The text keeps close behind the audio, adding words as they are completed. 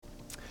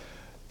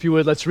If you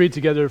would, let's read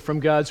together from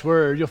God's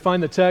Word. You'll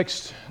find the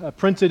text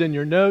printed in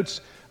your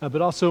notes,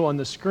 but also on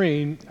the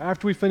screen.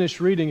 After we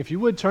finish reading, if you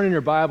would turn in your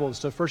Bibles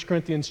to 1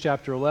 Corinthians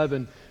chapter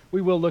 11,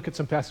 we will look at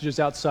some passages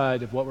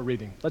outside of what we're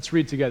reading. Let's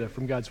read together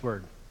from God's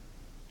Word.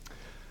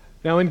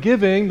 Now, in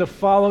giving the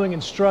following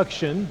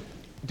instruction,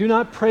 do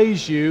not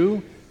praise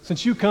you,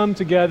 since you come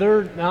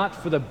together not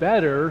for the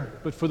better,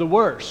 but for the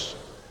worse.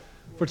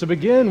 For to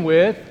begin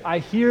with, I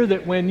hear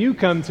that when you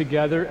come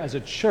together as a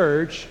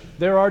church,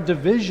 there are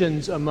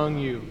divisions among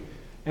you,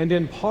 and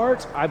in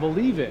part I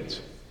believe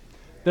it.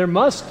 There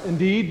must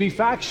indeed be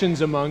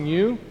factions among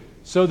you,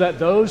 so that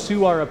those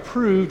who are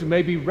approved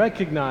may be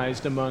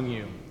recognized among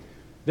you.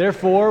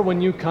 Therefore,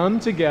 when you come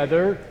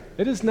together,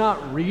 it is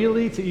not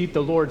really to eat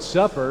the Lord's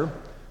Supper,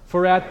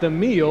 for at the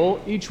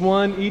meal each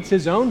one eats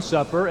his own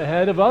supper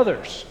ahead of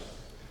others.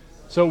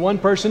 So one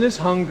person is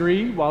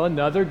hungry while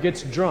another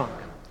gets drunk.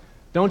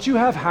 Don't you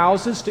have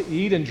houses to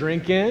eat and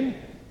drink in?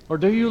 Or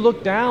do you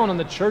look down on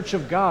the church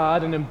of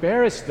God and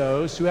embarrass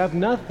those who have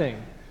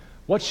nothing?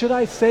 What should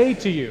I say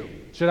to you?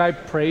 Should I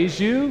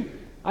praise you?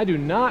 I do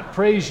not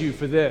praise you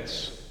for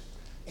this.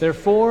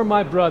 Therefore,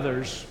 my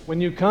brothers, when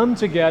you come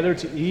together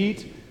to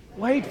eat,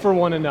 wait for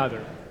one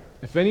another.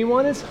 If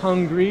anyone is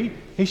hungry,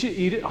 he should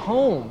eat at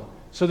home,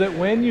 so that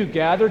when you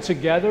gather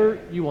together,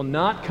 you will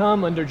not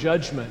come under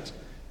judgment.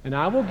 And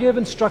I will give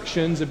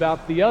instructions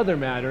about the other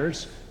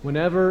matters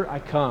whenever I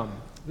come.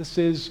 This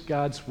is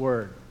God's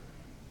Word.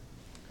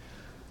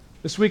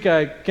 This week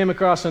I came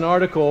across an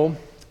article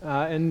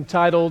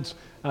entitled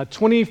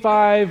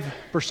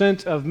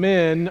 25% of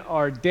Men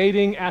Are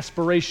Dating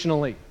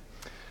Aspirationally.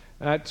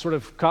 That sort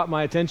of caught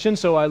my attention,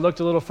 so I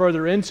looked a little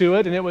further into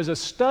it, and it was a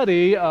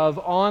study of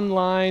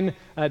online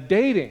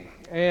dating.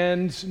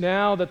 And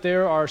now that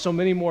there are so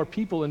many more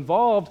people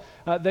involved,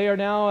 they are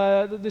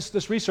now,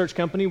 this research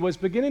company was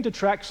beginning to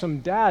track some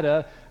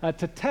data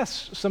to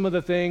test some of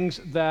the things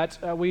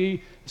that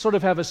we sort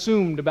of have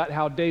assumed about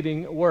how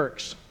dating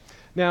works.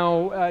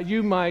 Now,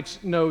 you might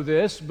know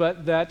this,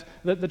 but that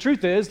the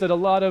truth is that a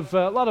lot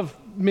of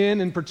men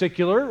in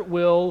particular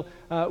will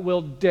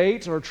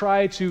date or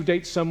try to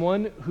date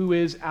someone who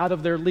is out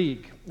of their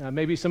league.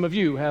 Maybe some of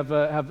you have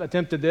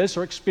attempted this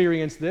or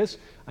experienced this.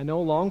 I know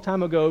a long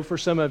time ago for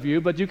some of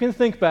you, but you can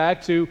think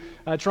back to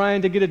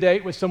trying to get a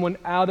date with someone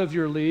out of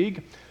your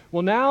league.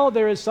 Well, now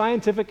there is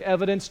scientific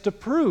evidence to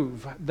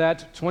prove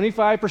that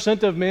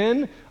 25% of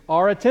men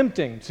are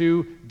attempting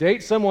to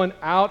date someone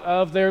out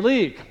of their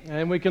league.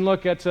 And we can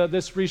look at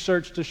this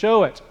research to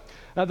show it.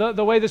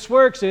 The way this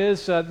works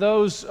is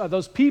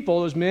those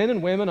people, those men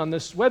and women on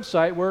this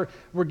website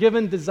were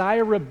given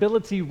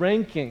desirability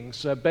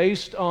rankings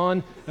based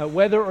on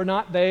whether or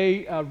not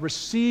they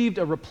received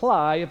a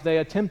reply if they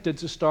attempted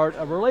to start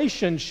a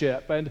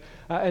relationship.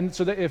 And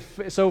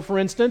so for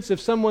instance, if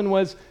someone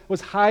was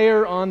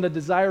higher on the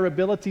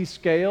desirability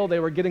scale, they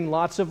were getting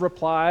lots of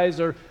replies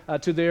or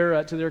to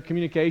their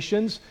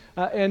communications,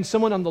 and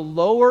someone on the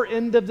lower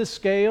end of the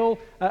scale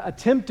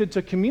attempted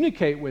to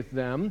communicate with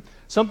them,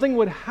 something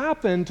would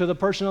happen to the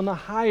person on the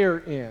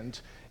higher end.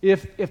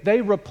 If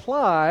they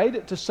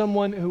replied to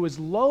someone who was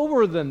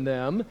lower than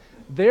them,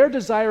 their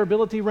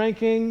desirability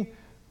ranking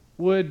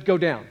would go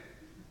down,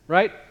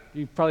 right?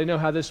 You probably know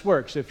how this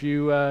works if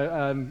you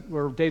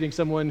were dating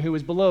someone who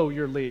was below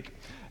your league.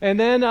 And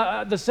then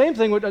the same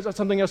thing,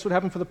 something else would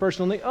happen for the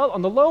person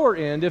on the lower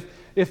end.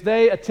 If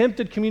they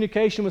attempted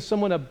communication with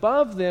someone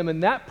above them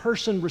and that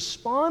person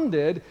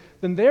responded,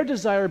 then their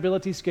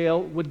desirability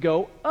scale would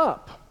go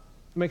up.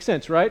 Makes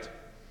sense, right?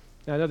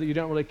 I know that you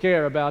don't really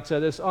care about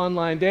this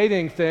online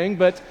dating thing,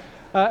 but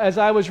as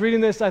I was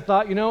reading this, I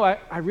thought,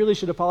 I really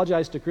should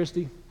apologize to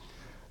Christy,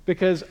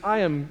 because I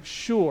am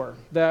sure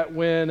that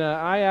when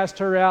I asked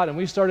her out and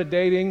we started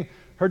dating,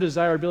 her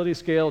desirability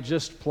scale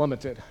just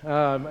plummeted.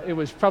 It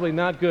was probably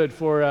not good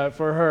for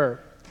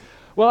her.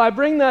 Well, I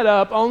bring that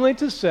up only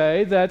to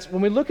say that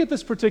when we look at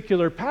this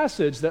particular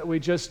passage that we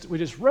just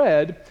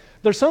read,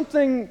 there's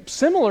something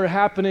similar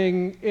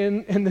happening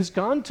in this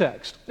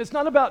context. It's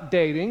not about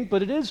dating,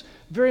 but it is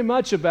very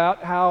much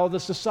about how the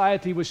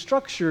society was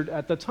structured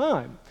at the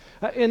time.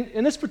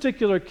 In this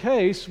particular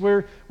case,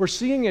 we're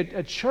seeing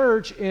a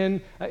church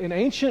in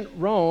ancient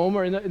Rome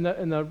or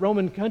in the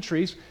Roman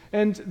countries,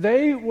 and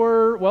they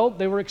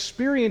were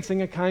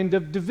experiencing a kind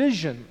of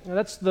division. Now,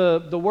 that's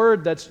the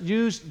word that's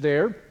used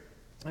there.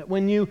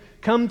 When you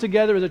come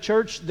together as a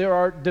church, there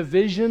are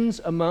divisions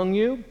among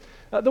you.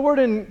 The word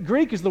in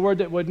Greek is the word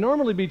that would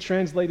normally be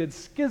translated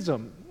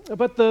schism,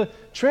 but the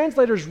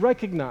translators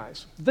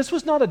recognize this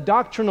was not a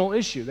doctrinal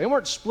issue. They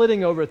weren't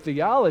splitting over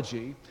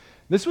theology.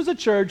 This was a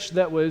church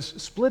that was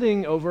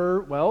splitting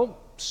over,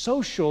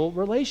 social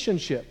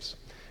relationships.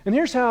 And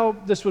here's how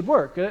this would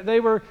work. They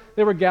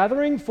were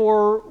gathering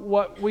for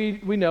what we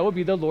know would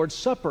be the Lord's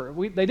Supper.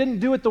 They didn't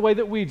do it the way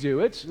that we do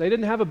it. They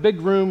didn't have a big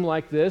room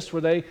like this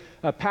where they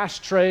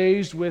passed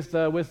trays with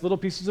little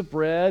pieces of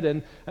bread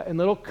and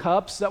little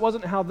cups. That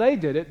wasn't how they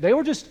did it. They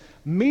were just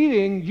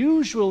meeting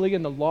usually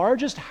in the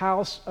largest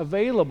house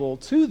available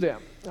to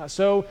them.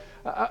 So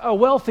a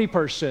wealthy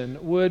person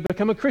would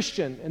become a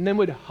Christian and then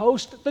would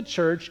host the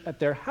church at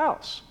their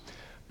house.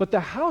 But the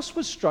house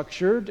was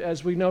structured,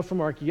 as we know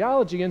from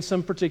archaeology, in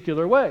some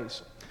particular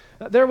ways.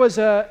 There was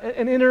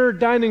an inner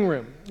dining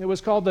room. It was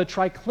called the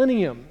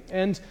triclinium.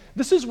 And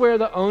this is where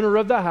the owner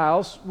of the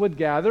house would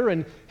gather,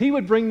 and he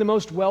would bring the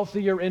most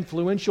wealthy or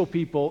influential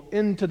people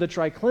into the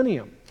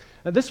triclinium.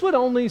 Now, this would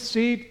only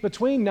seat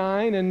between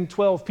 9 and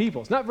 12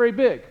 people. It's not very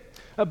big.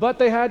 But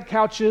they had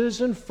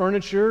couches and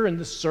furniture, and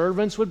the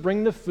servants would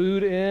bring the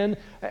food in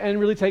and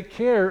really take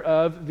care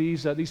of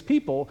these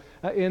people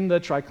in the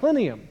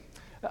triclinium.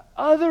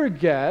 Other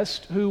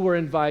guests who were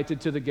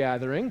invited to the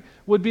gathering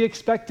would be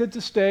expected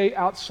to stay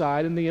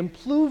outside in the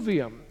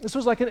impluvium. This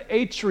was like an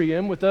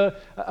atrium with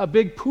a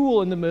big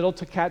pool in the middle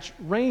to catch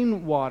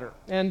rainwater.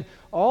 And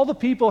all the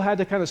people had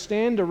to kind of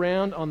stand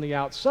around on the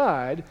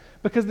outside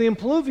because the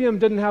impluvium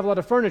didn't have a lot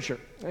of furniture.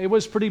 It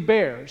was pretty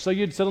bare, so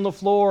you'd sit on the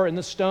floor in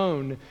the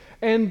stone.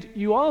 And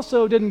you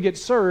also didn't get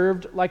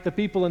served like the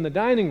people in the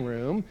dining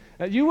room.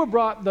 You were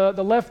brought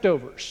the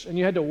leftovers, and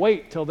you had to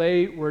wait till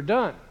they were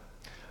done.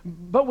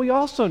 But we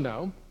also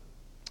know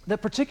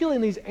that particularly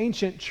in these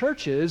ancient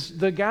churches,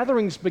 the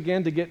gatherings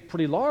began to get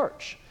pretty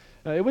large.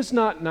 It was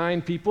not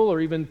 9 people or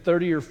even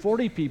 30 or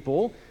 40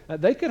 people.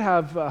 They could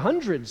have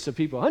hundreds of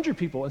people, 100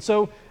 people. And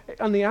so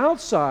on the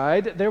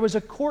outside, there was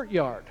a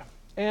courtyard.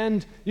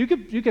 And you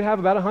could have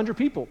about 100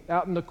 people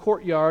out in the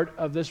courtyard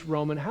of this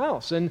Roman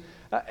house. And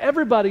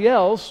everybody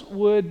else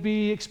would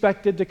be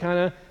expected to kind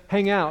of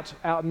hang out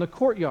in the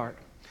courtyard.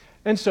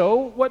 And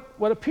so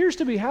what appears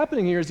to be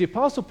happening here is the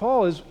Apostle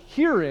Paul is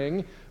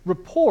hearing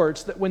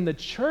reports that when the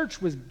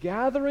church was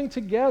gathering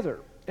together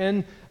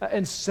and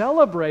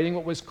celebrating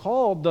what was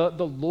called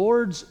the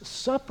Lord's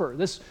Supper,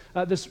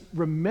 this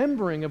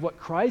remembering of what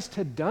Christ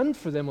had done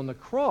for them on the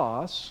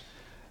cross,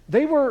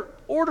 they were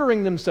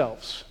ordering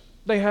themselves.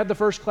 They had the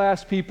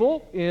first-class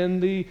people in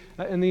the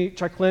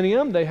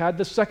triclinium. They had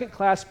the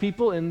second-class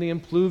people in the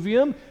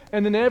impluvium.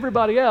 And then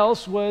everybody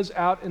else was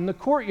out in the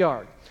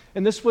courtyard.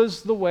 And this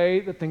was the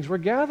way that things were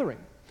gathering.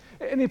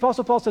 And the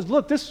Apostle Paul says,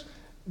 look, this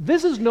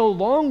is no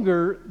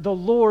longer the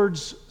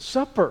Lord's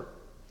Supper.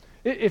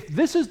 If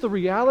this is the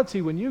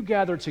reality when you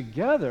gather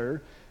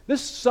together,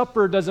 this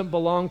supper doesn't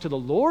belong to the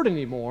Lord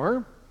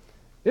anymore.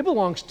 It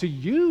belongs to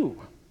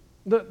you.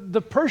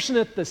 The person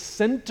at the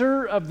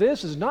center of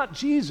this is not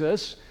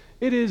Jesus.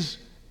 It is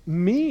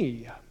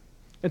me.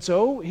 And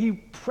so he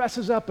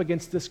presses up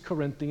against this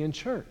Corinthian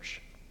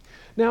church.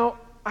 Now,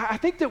 I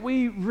think that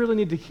we really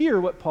need to hear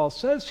what Paul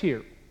says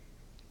here.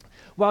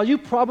 While you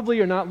probably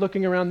are not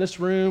looking around this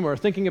room or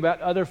thinking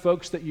about other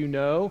folks that you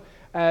know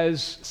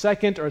as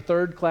second or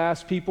third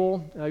class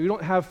people, you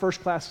don't have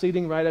first class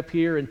seating right up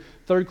here and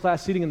third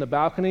class seating in the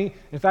balcony.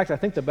 In fact, I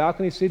think the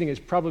balcony seating is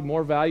probably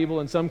more valuable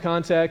in some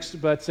contexts,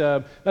 but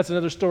that's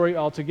another story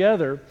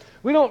altogether.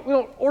 We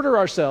don't order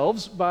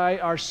ourselves by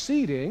our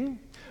seating,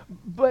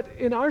 but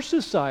in our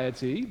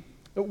society,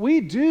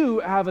 we do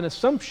have an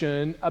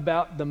assumption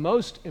about the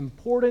most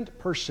important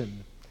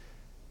person.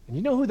 And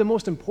you know who the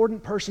most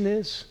important person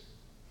is?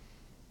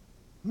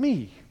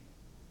 Me.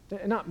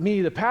 Not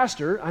me, the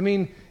pastor. I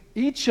mean,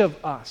 each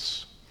of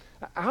us.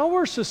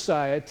 Our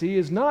society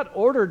is not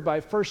ordered by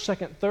first,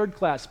 second, third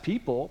class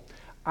people.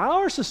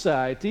 Our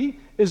society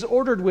is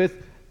ordered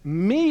with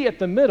me at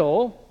the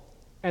middle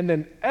and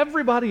then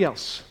everybody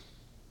else.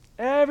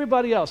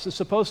 Everybody else is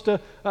supposed to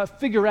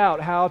figure out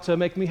how to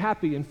make me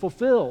happy and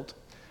fulfilled.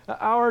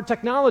 Our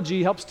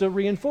technology helps to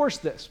reinforce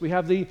this. We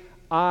have the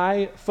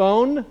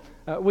iPhone.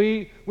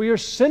 We are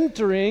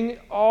centering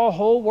our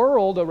whole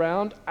world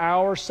around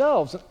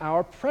ourselves and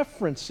our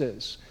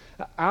preferences.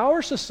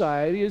 Our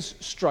society is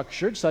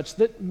structured such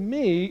that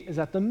me is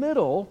at the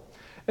middle,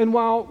 and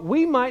while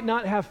we might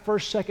not have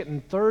first, second,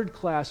 and third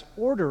class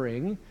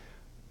ordering,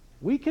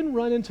 we can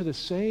run into the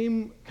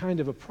same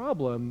kind of a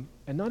problem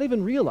and not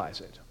even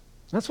realize it.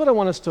 That's what I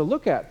want us to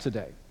look at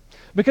today.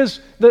 Because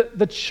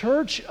the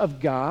church of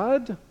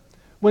God,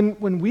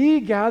 when we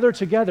gather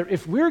together,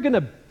 if we're going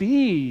to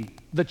be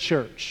the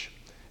church,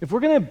 if we're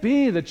going to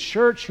be the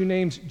church who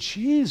names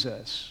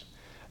Jesus,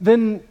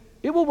 then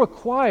it will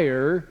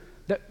require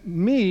that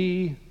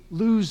me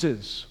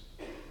loses.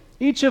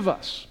 Each of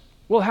us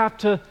will have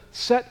to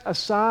set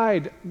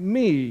aside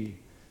me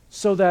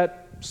so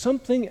that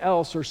something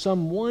else or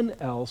someone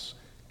else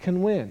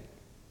can win.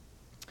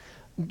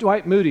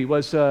 Dwight Moody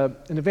was an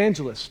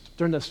evangelist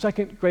during the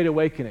Second Great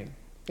Awakening.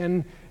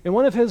 And in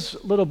one of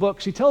his little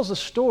books, he tells a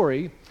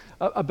story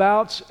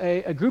about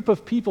a group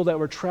of people that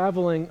were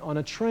traveling on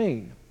a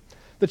train.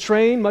 The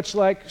train, much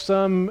like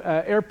some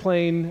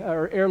airplane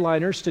or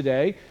airliners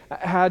today,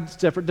 had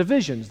separate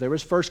divisions. There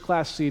was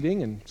first-class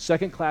seating and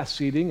second-class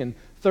seating and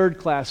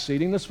third-class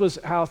seating. This was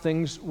how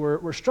things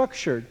were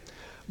structured.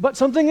 But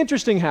something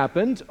interesting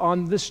happened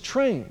on this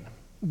train.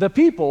 The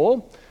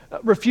people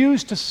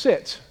refused to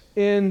sit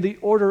in the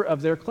order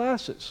of their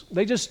classes.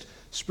 They just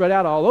spread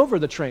out all over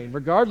the train,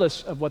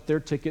 regardless of what their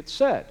ticket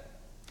said.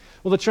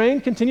 Well, the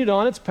train continued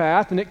on its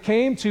path, and it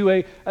came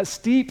to a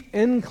steep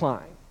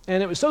incline.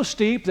 And it was so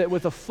steep that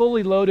with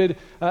fully loaded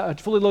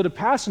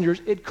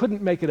passengers, it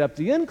couldn't make it up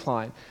the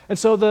incline. And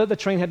so the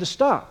train had to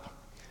stop.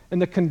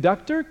 And the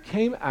conductor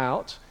came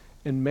out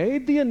and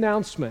made the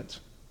announcement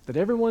that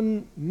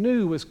everyone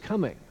knew was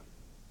coming.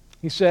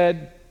 He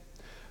said,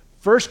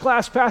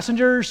 "First-class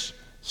passengers,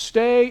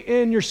 stay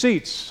in your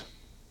seats.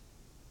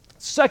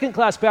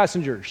 Second-class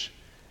passengers,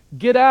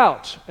 get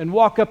out and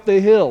walk up the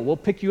hill. We'll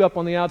pick you up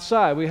on the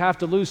outside. We have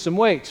to lose some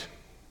weight.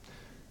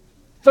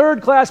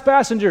 Third-class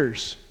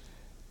passengers,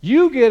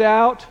 you get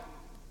out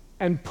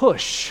and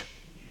push."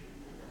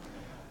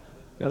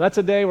 Now, that's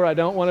a day where I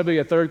don't want to be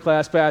a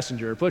third-class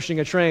passenger pushing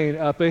a train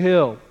up a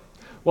hill.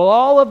 Well,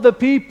 all of the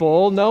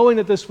people, knowing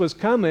that this was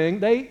coming,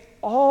 they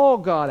all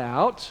got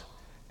out,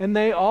 and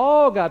they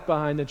all got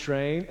behind the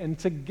train, and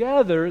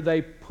together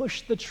they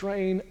pushed the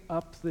train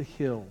up the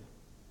hill.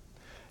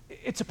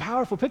 It's a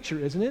powerful picture,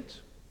 isn't it?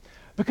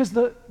 Because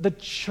the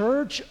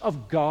church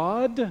of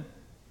God,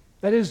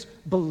 that is,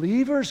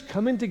 believers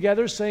coming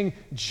together saying,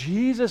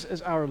 Jesus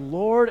is our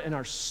Lord and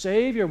our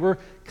Savior. We're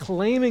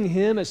claiming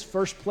Him as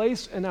first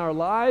place in our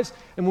lives.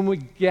 And when we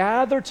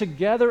gather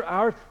together,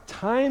 our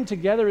time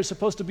together is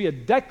supposed to be a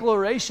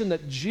declaration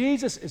that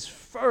Jesus is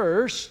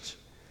first.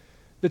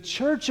 The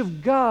church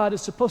of God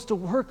is supposed to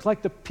work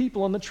like the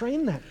people on the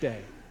train that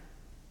day.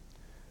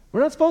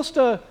 We're not supposed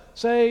to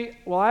say,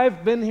 well,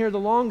 I've been here the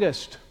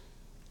longest,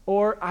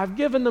 or I've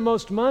given the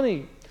most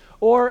money,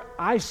 or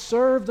I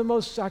serve the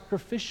most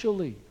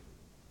sacrificially,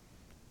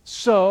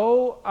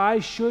 so I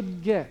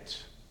should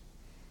get.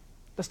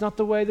 That's not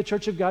the way the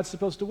church of God's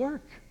supposed to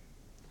work.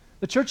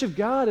 The church of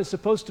God is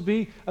supposed to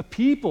be a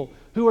people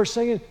who are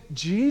saying,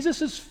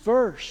 Jesus is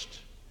first,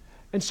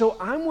 and so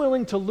I'm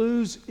willing to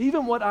lose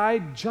even what I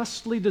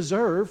justly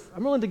deserve.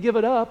 I'm willing to give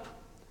it up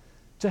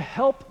to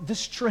help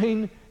this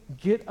train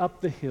get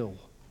up the hill.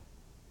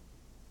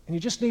 And you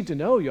just need to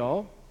know,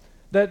 y'all,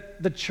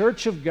 that the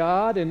church of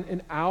God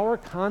in our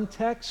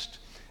context,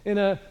 in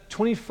a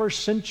 21st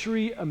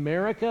century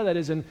America that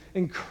is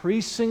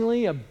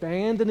increasingly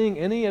abandoning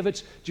any of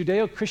its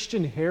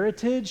Judeo-Christian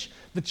heritage,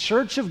 the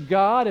church of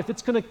God, if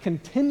it's going to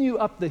continue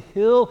up the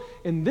hill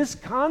in this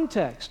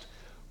context,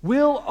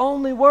 will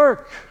only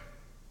work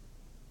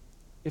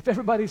if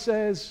everybody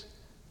says,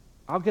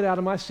 I'll get out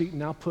of my seat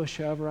and I'll push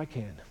however I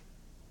can.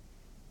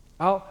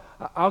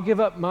 I'll give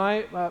up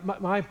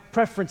my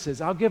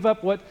preferences. I'll give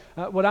up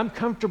what I'm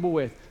comfortable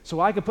with so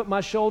I can put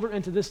my shoulder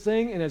into this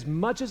thing, and as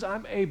much as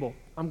I'm able,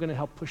 I'm going to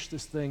help push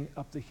this thing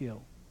up the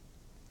hill.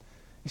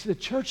 You see, the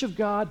church of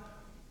God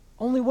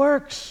only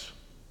works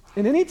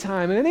in any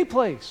time, in any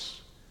place,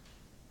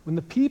 when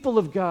the people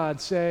of God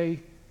say,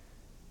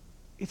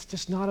 it's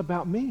just not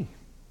about me.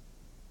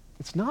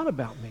 It's not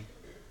about me.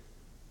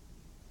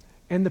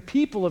 And the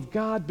people of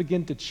God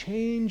begin to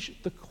change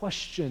the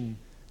question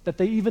that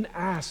they even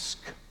ask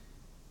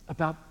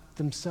about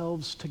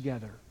themselves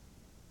together.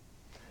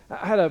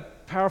 I had a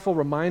powerful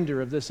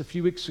reminder of this a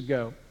few weeks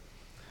ago.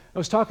 I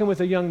was talking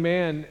with a young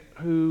man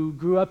who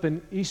grew up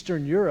in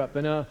Eastern Europe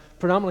in a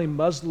predominantly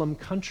Muslim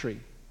country.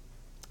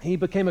 He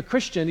became a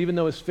Christian even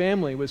though his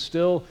family was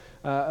still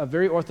a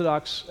very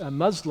Orthodox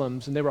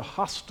Muslims, and they were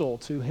hostile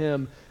to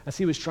him as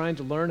he was trying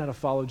to learn how to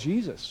follow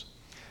Jesus.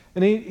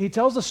 And he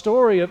tells the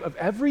story of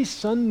every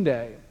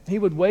Sunday he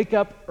would wake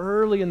up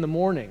early in the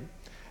morning,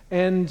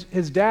 and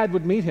his dad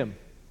would meet him.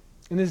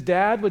 And his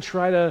dad would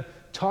try to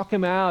talk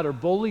him out or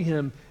bully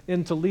him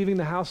into leaving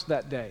the house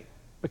that day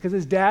because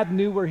his dad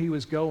knew where he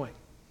was going.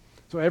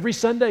 So every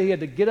Sunday he had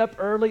to get up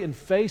early and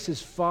face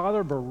his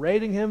father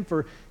berating him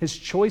for his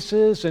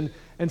choices. And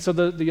so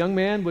the young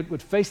man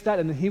would face that,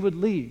 and then he would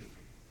leave.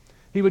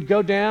 He would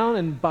go down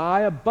and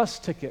buy a bus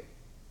ticket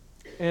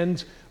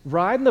and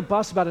ride in the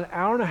bus about an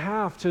hour and a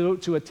half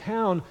to a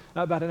town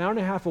about an hour and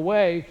a half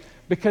away,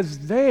 because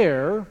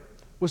there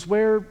was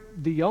where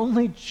the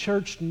only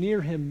church near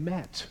him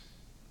met.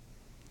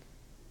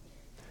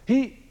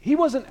 He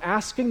wasn't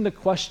asking the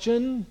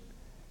question,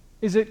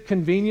 is it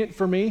convenient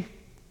for me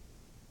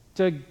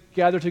to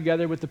gather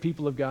together with the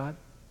people of God?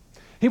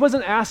 He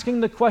wasn't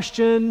asking the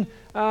question,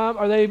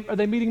 are they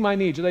meeting my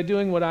needs? Are they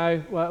doing what I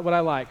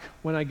like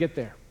when I get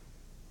there?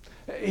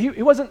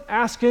 He wasn't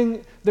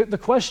asking the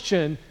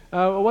question,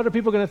 what are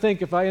people going to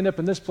think if I end up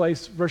in this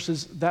place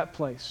versus that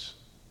place?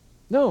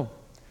 No.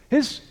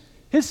 His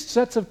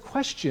sets of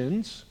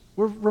questions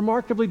were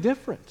remarkably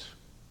different.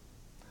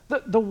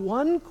 The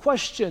one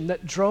question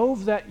that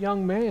drove that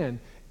young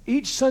man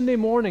each Sunday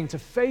morning to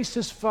face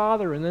his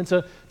father and then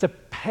to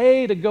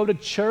pay to go to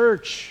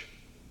church,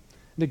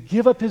 to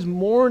give up his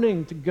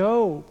morning to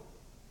go,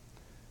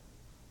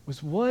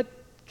 was, what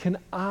can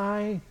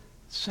I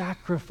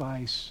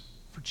sacrifice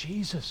for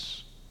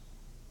Jesus?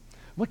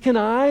 What can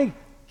I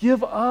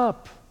give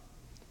up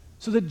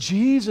so that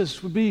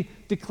Jesus would be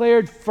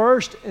declared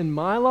first in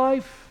my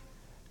life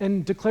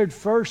and declared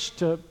first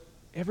to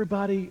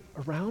everybody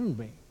around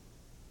me?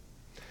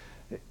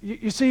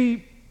 You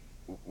see,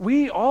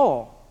 we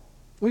all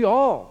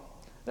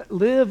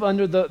live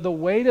under the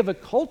weight of a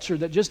culture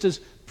that just is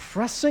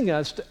pressing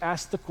us to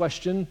ask the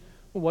question,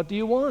 well, what do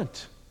you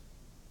want?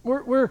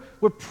 We're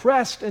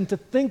pressed into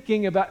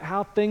thinking about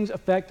how things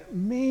affect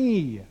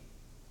me.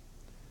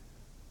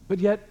 But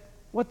yet,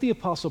 what the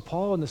Apostle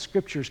Paul and the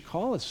Scriptures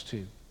call us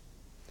to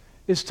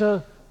is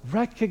to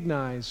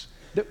recognize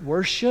that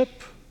worship,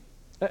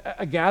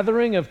 a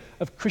gathering of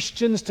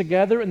Christians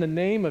together in the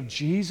name of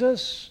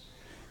Jesus,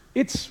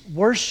 it's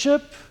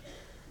worship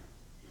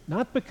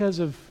not because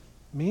of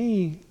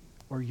me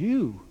or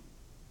you.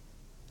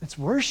 It's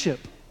worship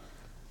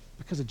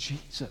because of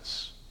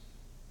Jesus.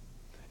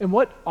 And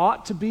what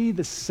ought to be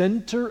the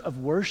center of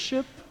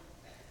worship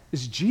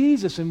is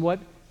Jesus and what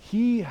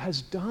He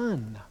has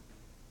done,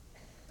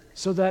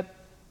 so that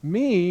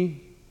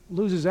me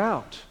loses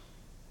out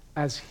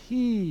as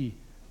He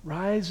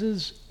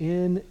rises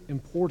in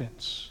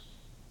importance.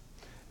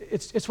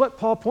 It's what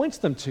Paul points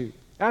them to.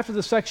 After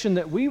the section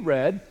that we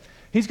read,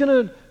 he's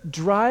going to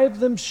drive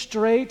them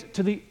straight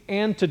to the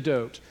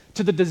antidote,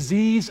 to the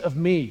disease of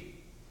me.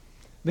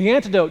 The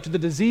antidote to the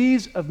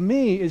disease of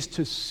me is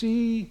to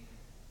see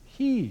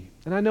He.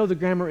 And I know the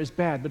grammar is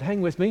bad, but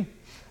hang with me.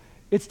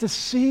 It's to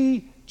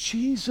see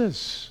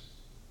Jesus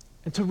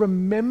and to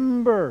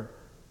remember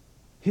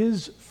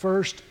His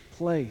first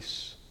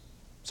place.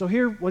 So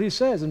hear what he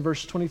says in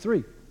verse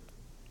 23.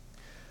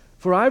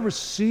 For I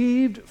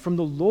received from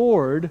the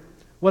Lord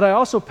what I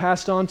also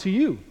passed on to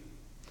you.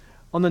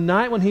 On the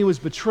night when He was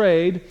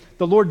betrayed,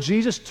 the Lord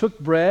Jesus took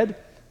bread,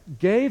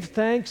 gave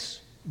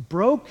thanks,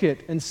 broke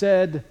it, and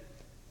said,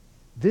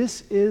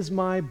 "This is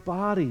my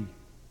body,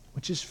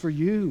 which is for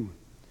you.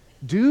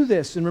 Do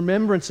this in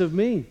remembrance of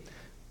me."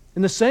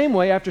 In the same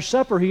way, after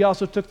supper, He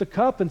also took the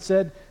cup and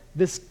said,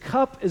 "This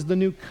cup is the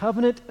new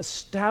covenant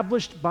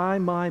established by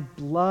my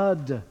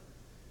blood.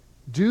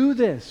 Do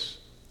this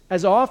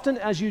as often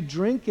as you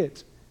drink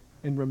it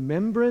in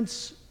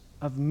remembrance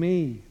of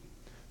me.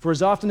 For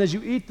as often as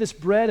you eat this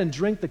bread and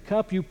drink the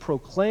cup, you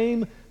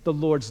proclaim the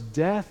Lord's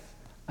death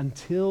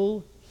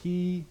until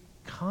He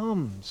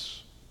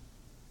comes."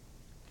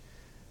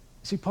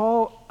 See,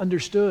 Paul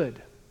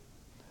understood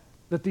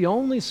that the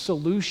only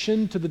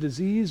solution to the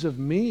disease of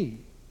me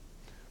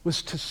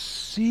was to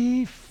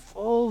see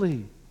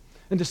fully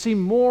and to see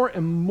more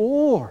and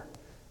more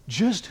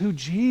just who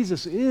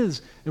Jesus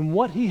is and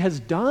what He has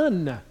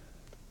done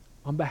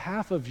on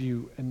behalf of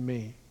you and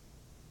me.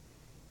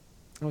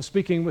 I was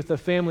speaking with a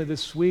family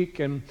this week,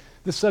 and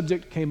the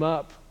subject came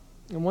up.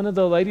 And one of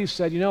the ladies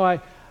said,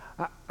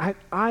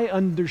 I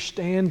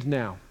understand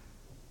now.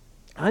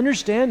 I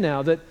understand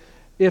now that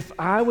if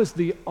I was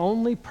the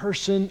only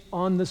person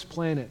on this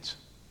planet,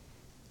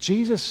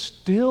 Jesus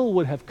still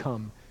would have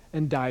come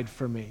and died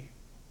for me.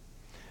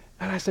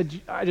 And I said,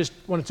 I just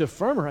wanted to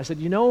affirm her. I said,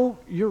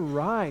 you're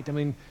right. I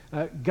mean,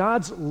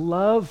 God's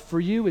love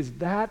for you is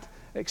that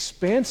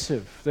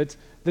expansive that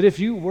if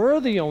you were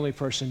the only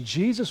person,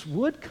 Jesus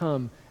would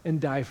come and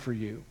die for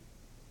you.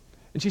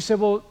 And she said,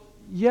 well,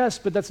 yes,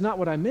 but that's not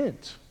what I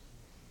meant.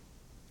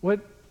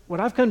 What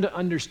I've come to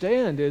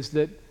understand is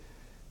that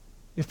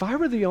if I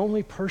were the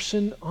only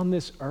person on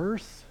this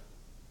earth,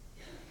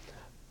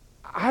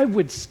 I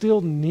would still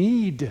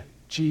need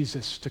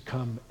Jesus to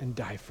come and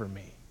die for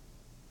me.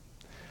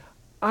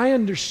 I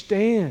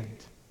understand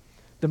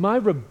that my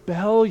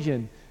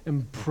rebellion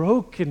and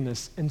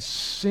brokenness and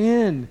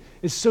sin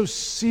is so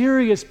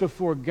serious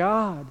before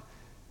God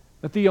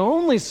that the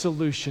only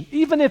solution,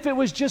 even if it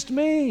was just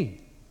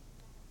me,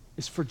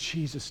 is for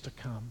Jesus to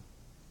come.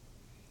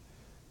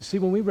 You see,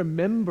 when we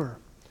remember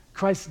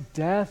Christ's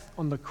death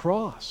on the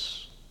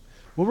cross,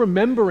 we're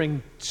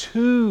remembering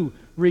two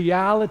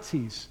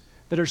realities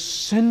that are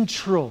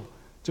central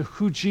to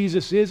who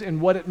Jesus is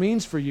and what it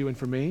means for you and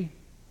for me.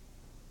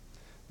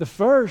 The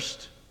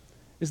first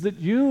is that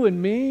you and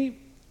me,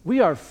 we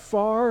are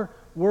far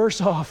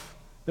worse off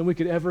than we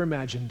could ever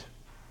imagined.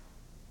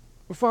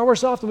 We're far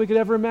worse off than we could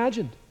ever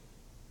imagined.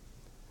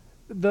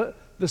 The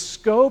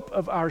scope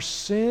of our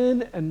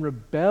sin and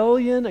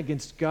rebellion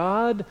against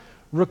God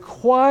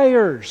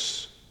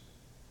requires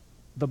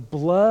the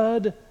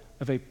blood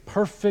of a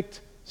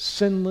perfect,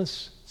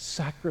 sinless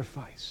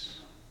sacrifice.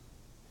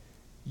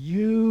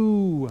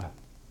 You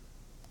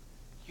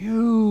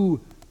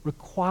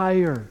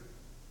require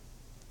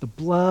the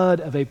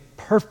blood of a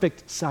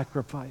perfect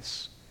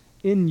sacrifice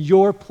in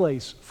your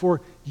place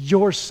for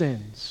your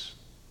sins.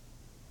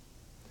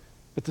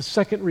 But the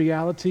second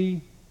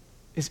reality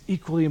is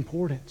equally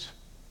important.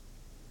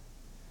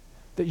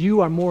 That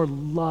you are more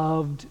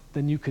loved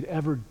than you could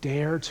ever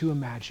dare to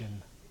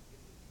imagine.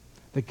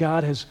 That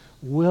God has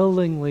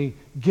willingly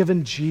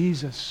given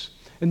Jesus,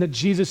 and that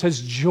Jesus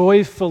has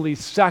joyfully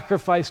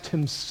sacrificed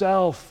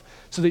Himself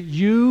so that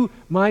you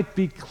might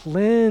be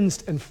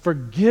cleansed and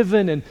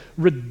forgiven and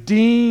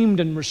redeemed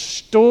and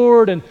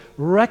restored and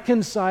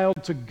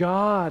reconciled to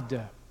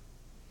God.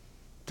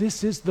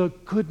 This is the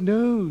good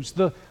news,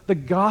 the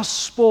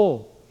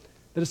gospel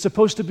that is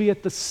supposed to be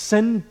at the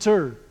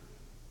center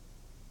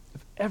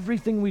of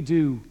everything we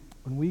do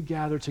when we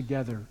gather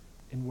together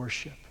in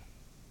worship.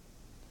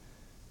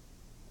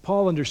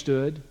 Paul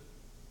understood,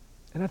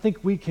 and I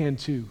think we can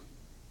too,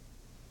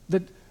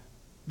 that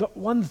the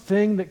one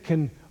thing that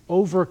can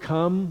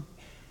overcome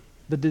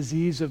the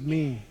disease of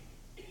me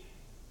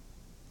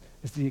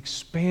is the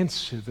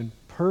expansive and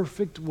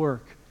perfect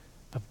work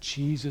of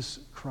Jesus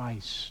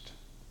Christ.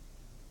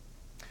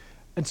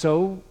 And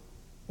so,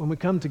 when we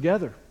come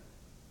together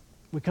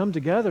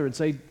and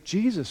say,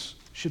 Jesus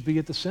should be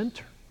at the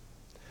center.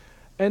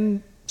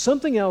 And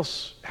something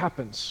else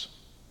happens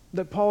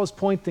that Paul is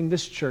pointing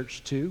this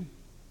church to.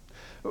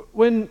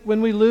 When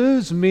we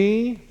lose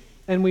me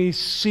and we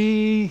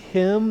see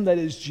him, that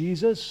is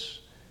Jesus,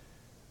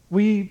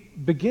 we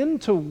begin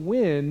to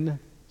win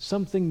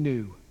something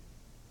new.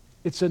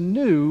 It's a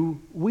new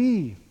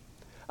we,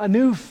 a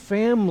new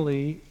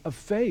family of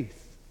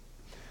faith.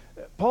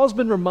 Paul's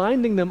been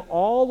reminding them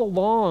all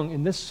along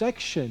in this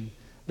section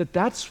that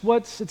that's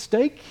what's at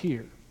stake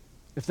here.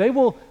 If they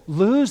will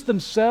lose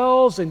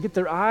themselves and get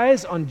their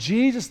eyes on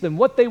Jesus, then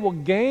what they will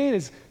gain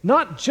is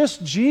not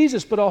just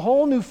Jesus, but a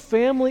whole new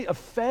family of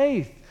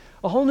faith,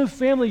 a whole new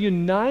family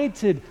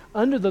united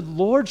under the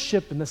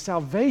lordship and the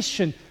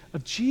salvation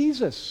of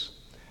Jesus.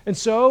 And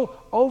so,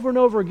 over and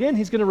over again,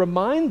 he's going to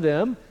remind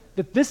them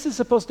that this is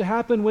supposed to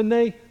happen when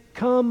they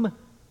come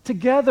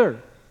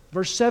together.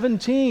 Verse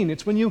 17,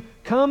 it's when you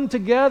come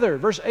together.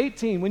 Verse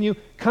 18, when you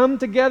come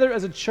together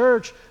as a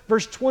church.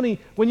 Verse 20,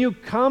 when you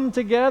come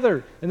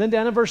together. And then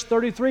down in verse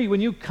 33,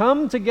 when you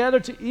come together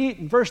to eat.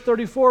 And verse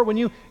 34, when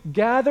you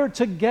gather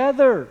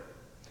together.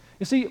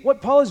 You see,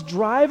 what Paul is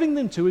driving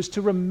them to is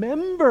to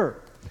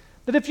remember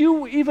that if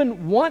you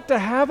even want to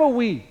have a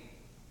we,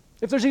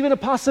 if there's even a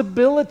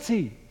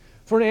possibility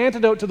for an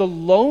antidote to the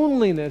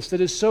loneliness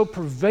that is so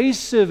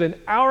pervasive in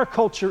our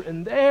culture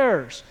and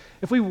theirs,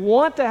 if we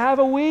want to have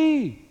a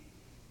we,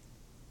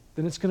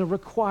 then it's going to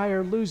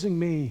require losing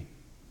me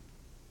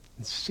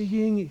and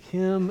seeing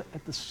him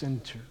at the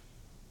center.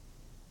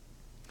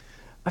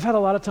 I've had a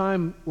lot of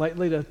time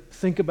lately to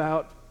think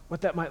about what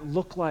that might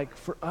look like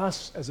for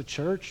us as a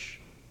church.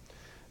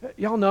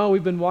 Y'all know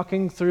we've been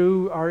walking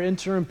through our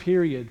interim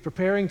period,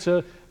 preparing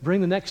to bring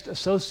the next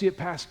associate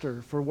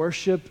pastor for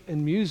worship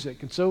and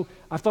music. And so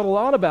I've thought a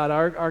lot about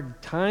our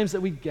times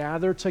that we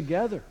gather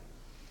together.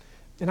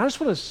 And I just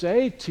want to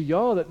say to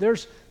y'all that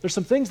there's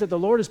some things that the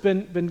Lord has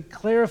been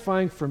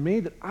clarifying for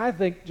me that I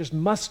think just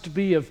must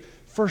be of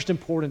first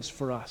importance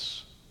for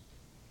us.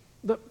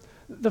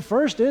 The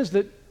first is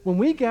that when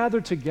we gather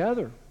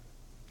together,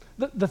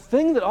 the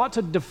thing that ought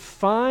to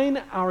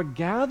define our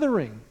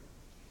gathering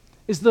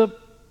is the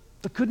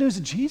good news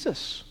of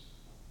Jesus.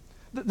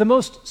 The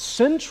most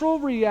central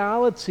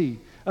reality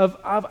of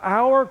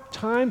our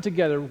time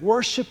together,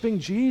 worshiping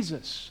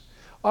Jesus,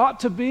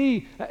 ought to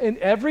be in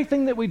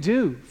everything that we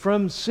do,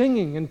 from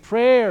singing and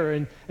prayer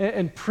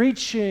and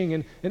preaching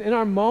and in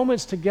our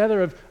moments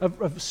together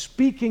of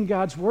speaking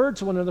God's word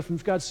to one another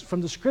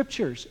from the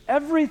Scriptures.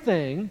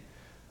 Everything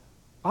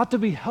ought to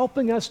be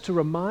helping us to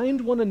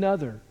remind one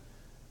another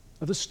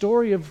of the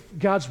story of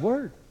God's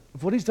word,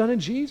 of what he's done in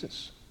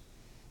Jesus,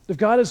 of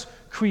God as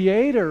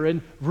creator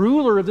and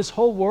ruler of this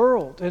whole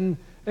world, and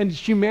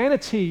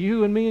humanity,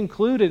 you and me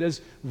included,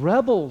 as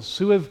rebels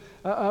who have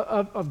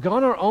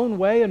gone our own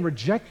way and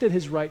rejected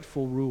his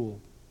rightful rule.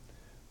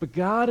 But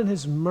God in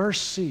his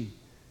mercy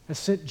has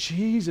sent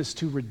Jesus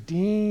to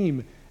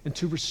redeem and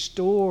to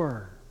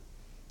restore.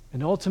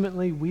 And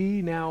ultimately,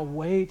 we now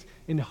wait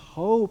in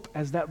hope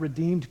as that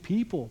redeemed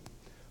people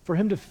for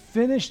him to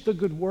finish the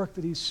good work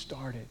that he's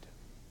started.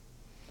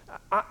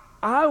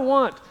 I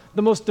want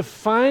the most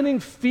defining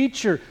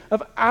feature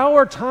of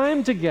our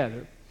time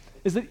together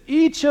is that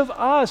each of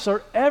us,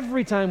 or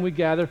every time we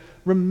gather,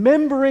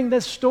 remembering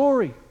this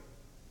story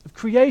of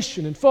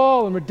creation and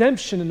fall and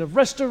redemption and of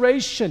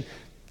restoration.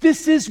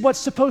 This is what's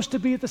supposed to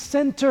be at the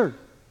center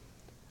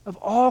of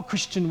all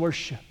Christian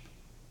worship.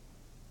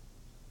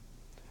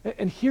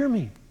 And hear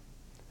me,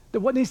 that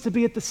what needs to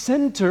be at the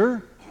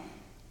center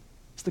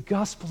is the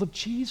gospel of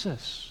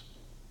Jesus.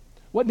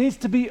 What needs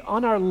to be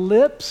on our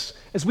lips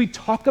as we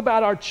talk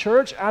about our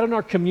church out in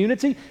our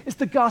community is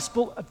the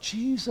gospel of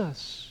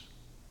Jesus.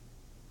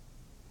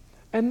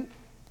 And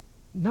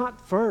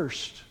not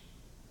first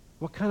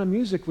what kind of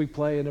music we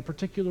play in a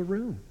particular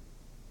room.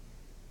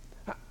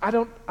 I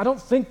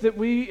don't think that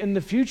we in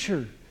the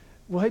future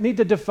will need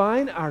to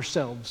define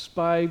ourselves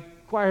by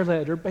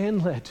choir-led or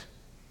band-led.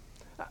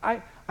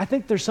 I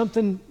think there's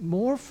something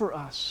more for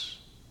us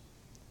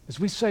as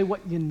we say what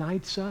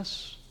unites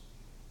us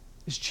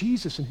is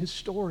Jesus and his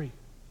story.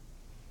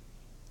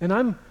 And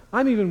I'm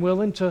even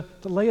willing to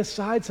lay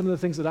aside some of the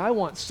things that I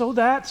want so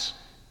that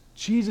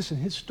Jesus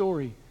and his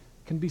story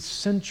can be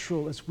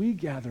central as we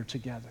gather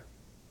together.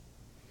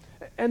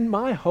 And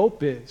my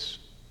hope is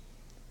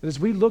that as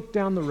we look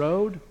down the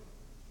road,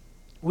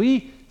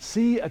 we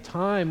see a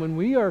time when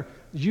we are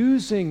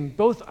using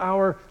both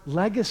our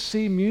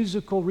legacy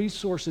musical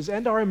resources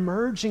and our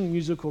emerging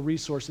musical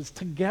resources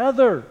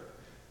together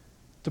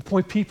to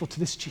point people to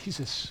this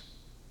Jesus.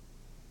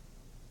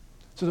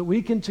 So that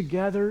we can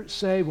together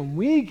say, when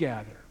we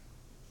gather,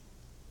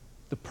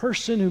 the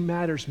person who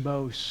matters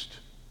most,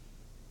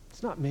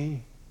 it's not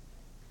me,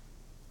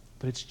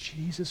 but it's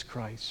Jesus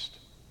Christ.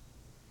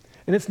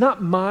 And it's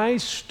not my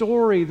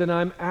story that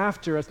I'm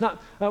after. It's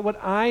not what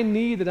I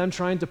need that I'm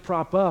trying to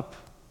prop up,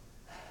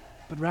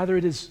 but rather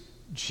it is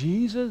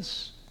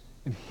Jesus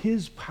and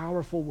his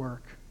powerful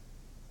work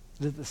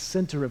that is at the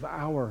center of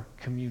our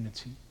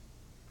community.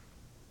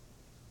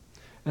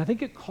 And I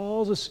think it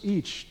calls us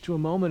each to a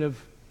moment of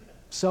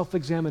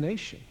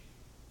self-examination.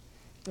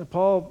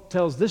 Paul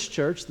tells this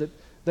church that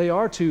they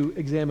are to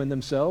examine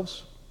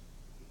themselves,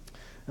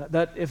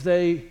 that if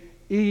they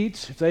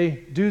eat, if they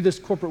do this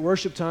corporate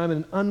worship time in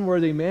an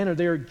unworthy manner,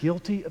 they are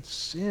guilty of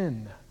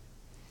sin.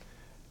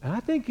 And I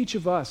think each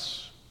of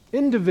us,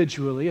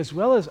 individually, as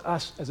well as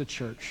us as a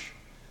church,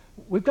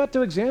 we've got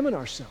to examine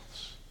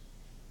ourselves.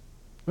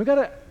 We've got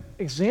to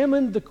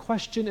examine the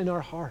question in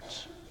our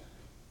hearts.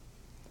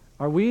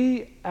 Are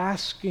we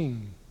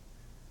asking,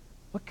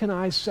 what can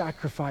I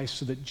sacrifice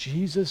so that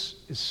Jesus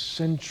is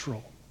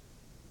central?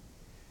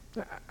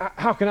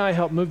 How can I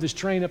help move this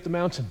train up the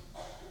mountain?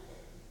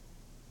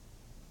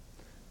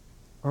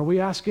 Are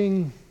we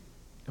asking,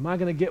 am I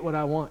going to get what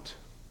I want?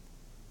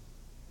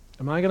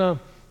 Am I going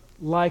to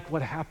like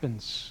what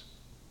happens?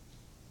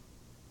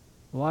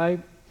 Will I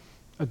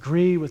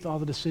agree with all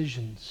the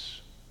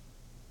decisions?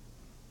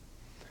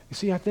 You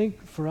see, I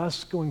think for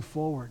us going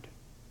forward,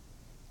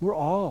 we're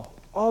all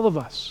of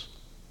us,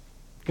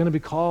 going to be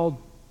called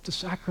to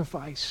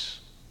sacrifice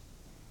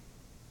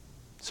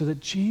so that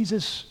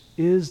Jesus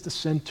is the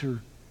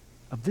center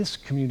of this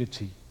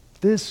community,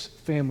 this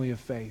family of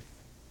faith.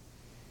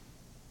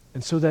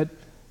 And so that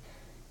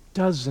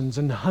dozens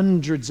and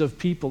hundreds of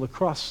people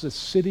across the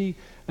city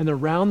and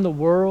around the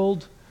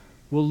world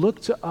will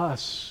look to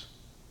us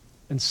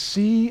and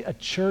see a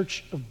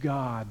church of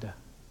God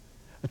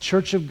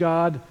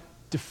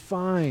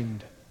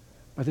defined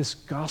by this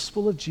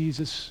gospel of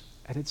Jesus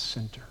at its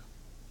center.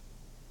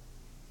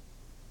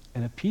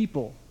 And a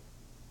people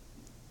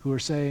who are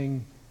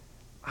saying,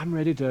 I'm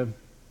ready to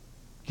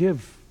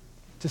give,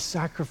 to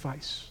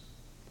sacrifice,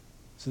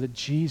 so that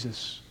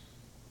Jesus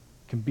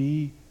can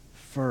be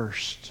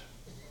first.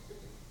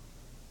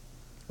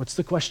 What's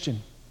the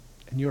question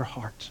in your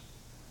heart?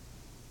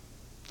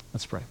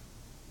 Let's pray.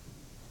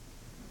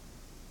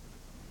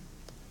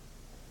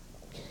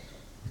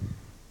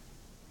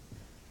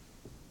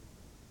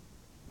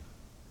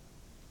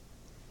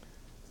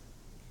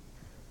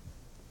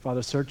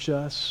 Father, search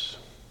us,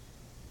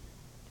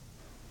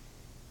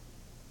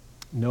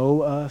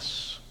 know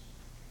us,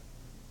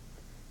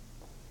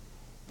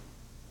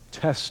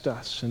 test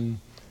us, and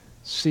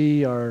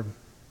see our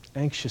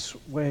anxious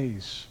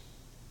ways.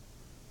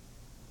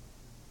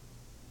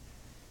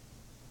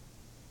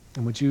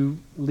 And would you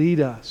lead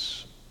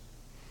us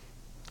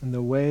in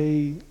the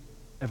way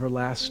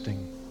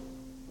everlasting?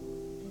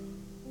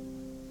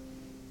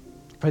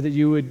 Pray that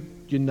you would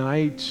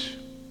unite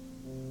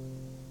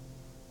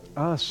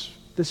us,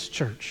 this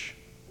church.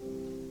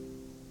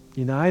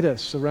 Unite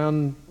us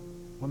around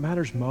what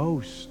matters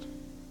most.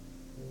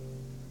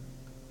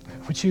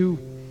 Would you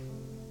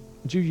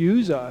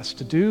use us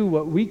to do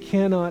what we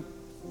cannot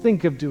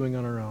think of doing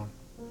on our own?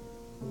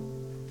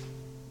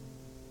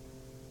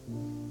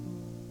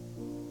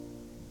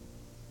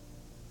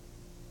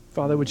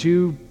 Father, would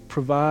you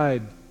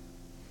provide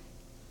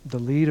the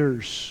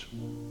leaders,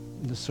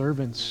 the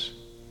servants,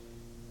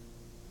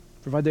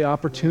 provide the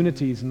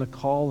opportunities and the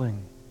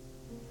calling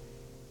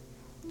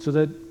so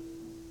that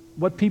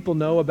what people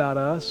know about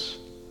us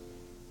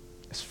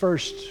is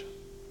first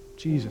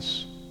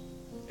Jesus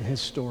and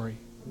his story.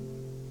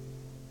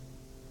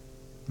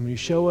 And you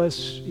show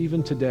us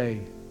even today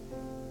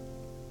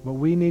what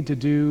we need to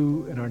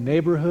do in our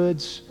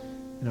neighborhoods,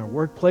 in our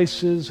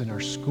workplaces, in our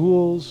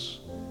schools,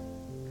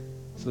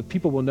 so that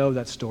people will know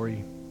that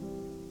story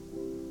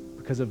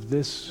because of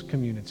this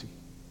community.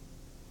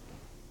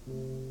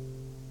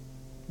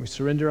 We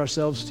surrender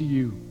ourselves to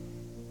you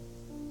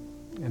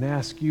and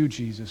ask you,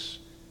 Jesus,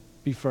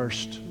 be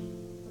first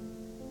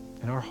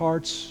in our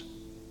hearts,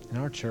 in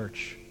our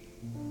church.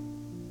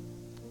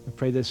 We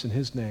pray this in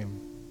his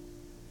name.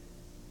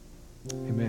 Amen.